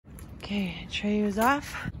Okay, Trey was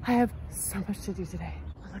off. I have so much to do today.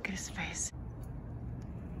 Look at his face.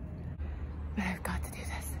 But I've got to do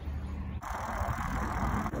this.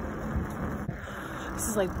 This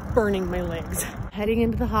is like burning my legs. Heading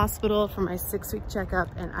into the hospital for my 6-week checkup,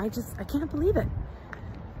 and I can't believe it.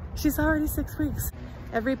 She's already 6 weeks.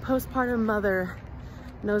 Every postpartum mother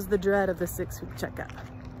knows the dread of the 6-week checkup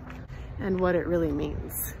and what it really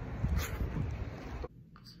means.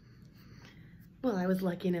 Well, I was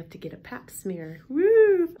lucky enough to get a pap smear.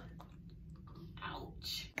 Woo!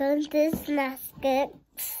 Ouch. Go to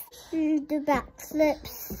gymnastics, do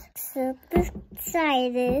backflips, so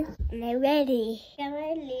excited, and I'm ready. Get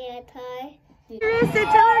my leotard. Say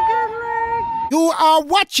tell her good luck. You are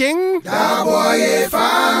watching Juliejboye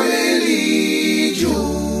Family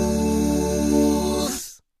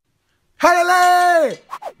Juice. Hallelujah!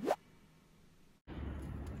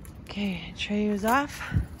 Okay, Trey was off.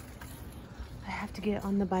 I have to get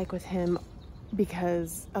on the bike with him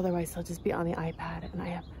because otherwise he'll just be on the iPad, and I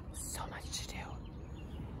have so much to do.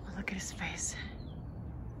 Look at his face.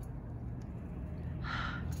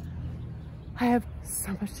 I have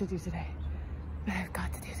so much to do today, but I've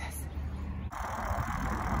got to do this.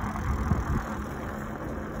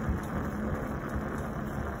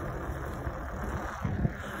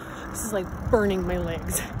 This is like burning my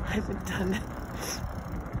legs. I haven't done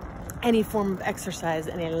any form of exercise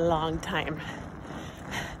in a long time.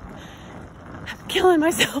 I'm killing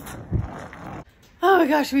myself. Oh my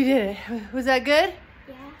gosh, we did it. Was that good?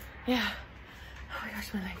 Yeah. Yeah. Oh my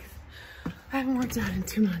gosh, my legs. I haven't worked out in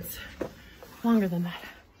 2 months. Longer than that.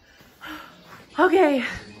 Okay.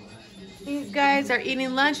 These guys are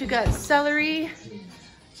eating lunch. We've got celery.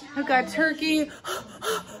 I've got turkey.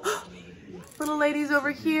 Little ladies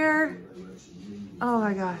over here. Oh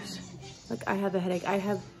my gosh. Look, I have a headache. I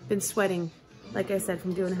have been sweating, like I said,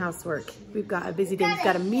 from doing housework. We've got a busy day. We've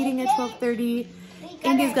got a meeting at 12:30.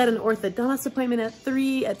 Indy's got an orthodontist appointment at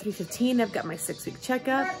 3. At 3:15, I've got my 6-week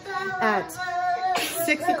checkup. At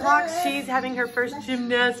 6 o'clock, she's having her first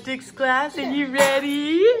gymnastics class. Are you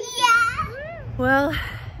ready? Yeah. Well,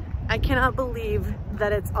 I cannot believe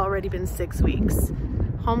that it's already been 6 weeks.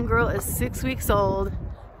 Homegirl is 6 weeks old.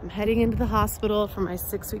 I'm heading into the hospital for my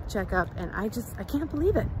 6-week checkup, and I can't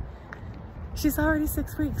believe it. She's already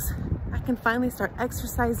 6 weeks. I can finally start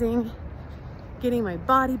exercising, getting my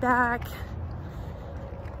body back.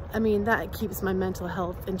 I mean, that keeps my mental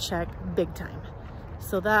health in check big time.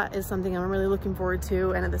 So that is something I'm really looking forward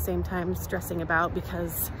to, and at the same time stressing about,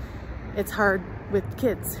 because it's hard with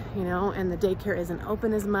kids, you know, and the daycare isn't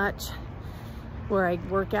open as much where I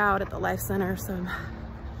work out at the Life Center. So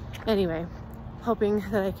anyway, hoping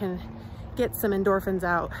that I can get some endorphins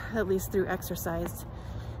out, at least through exercise,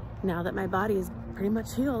 now that my body is pretty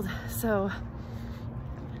much healed. So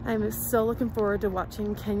I'm so looking forward to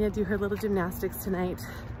watching Kenya do her little gymnastics tonight.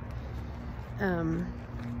 I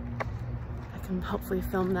can hopefully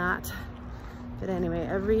film that. But anyway,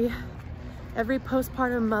 every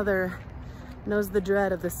postpartum mother knows the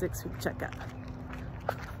dread of the 6-week checkup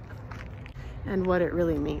and what it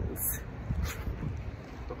really means.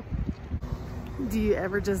 Do you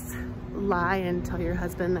ever just lie and tell your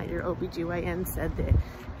husband that your OBGYN said that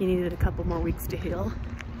he needed a couple more weeks to heal?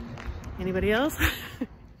 Anybody else?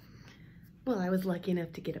 Well, I was lucky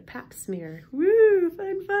enough to get a pap smear. Woo,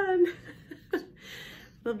 fun, fun.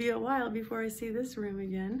 It'll be a while before I see this room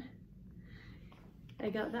again.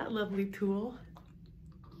 I got that lovely tool.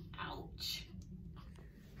 Ouch.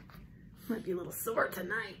 Might be a little sore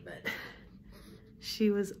tonight, but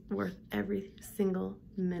she was worth every single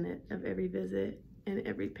minute of every visit and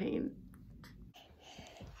every pain.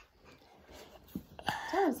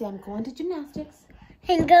 Tell him, say, I'm going to gymnastics.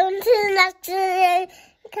 I'm going to gymnastics.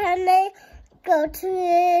 Can I go to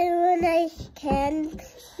it when I can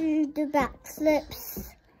do backflips?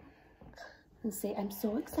 And say, I'm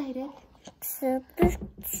so excited. So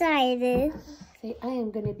excited. Say, I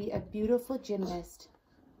am going to be a beautiful gymnast.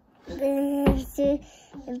 It's a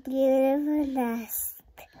beautiful nest.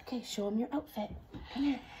 Okay, show him your outfit. Come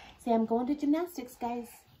here. Say, I'm going to gymnastics, guys.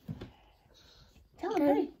 Tell him,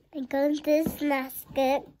 hurry. I'm going to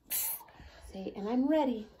gymnastics. Say, and I'm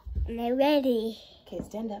ready. And I'm ready. Okay,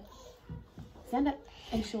 stand up. Stand up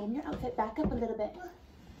and show him your outfit. Back up a little bit.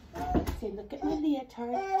 Say, look at my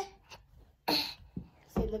leotard.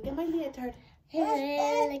 Say, look at my leotard.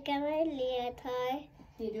 Hey, look at my leotard.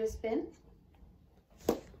 Can you do a spin?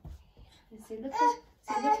 And say, look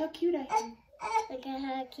how cute I am. Look at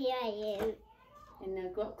how cute I am. And now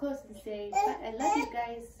go up close and say, I love you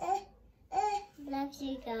guys. Love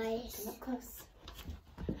you guys. Come up close.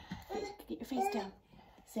 Get your face down.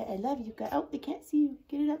 Say, I love you guys. Oh, they can't see you.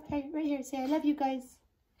 Get it up here, right here. Say, I love you guys.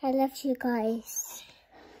 I love you guys.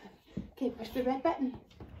 Okay, push the red button.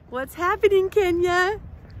 What's happening, Kenya?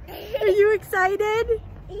 Are you excited?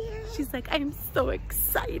 Yeah. She's like, I'm so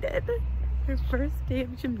excited. Her first day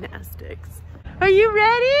of gymnastics. Are you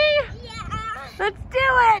ready? Yeah. Let's do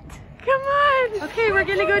it. Come on. Okay, we're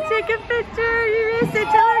gonna go take a picture. You ready to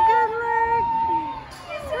tell her good luck?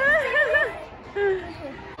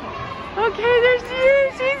 Okay, there she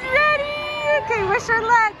is. She's ready. Okay, wish her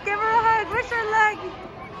luck. Give her a hug. Wish her luck.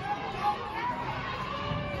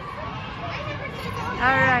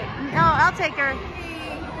 All right. No, I'll take her.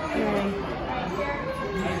 Okay.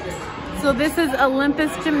 So this is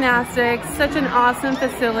Olympus Gymnastics. Such an awesome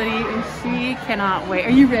facility, and she cannot wait. Are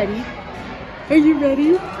you ready? Are you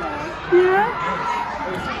ready? Yeah?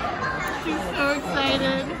 She's so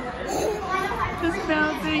excited. Just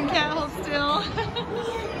bouncing, can't hold still.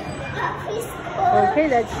 Okay,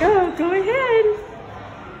 let's go. Go ahead.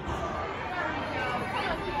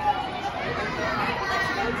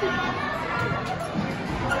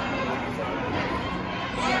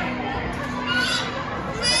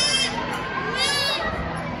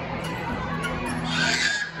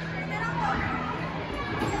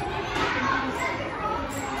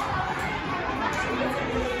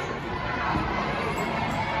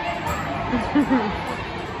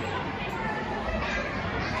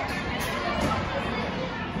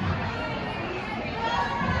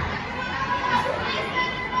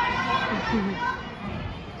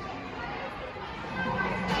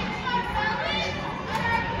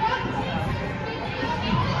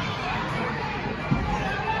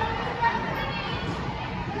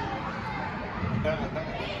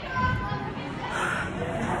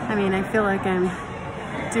 I mean, I feel like I'm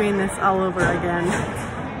doing this all over again.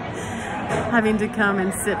 Having to come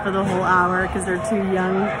and sit for the whole hour because they're too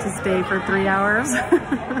young to stay for 3 hours.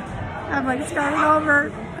 I'm like starting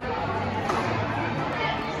over.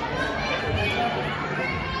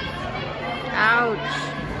 Ouch.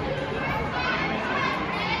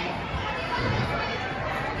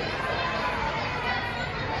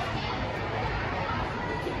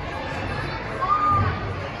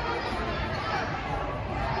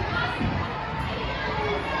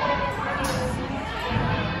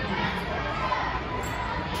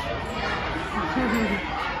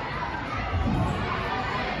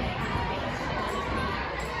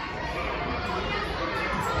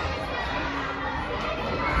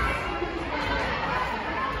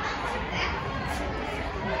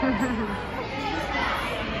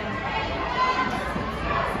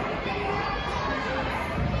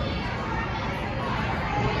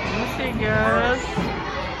 There she goes.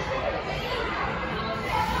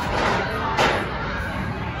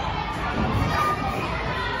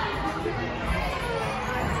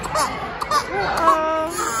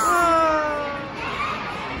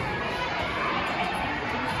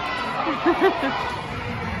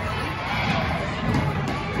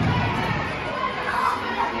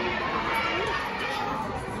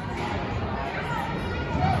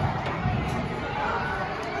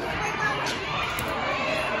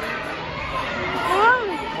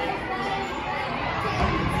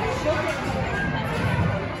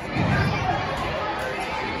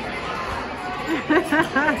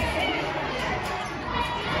 Oh.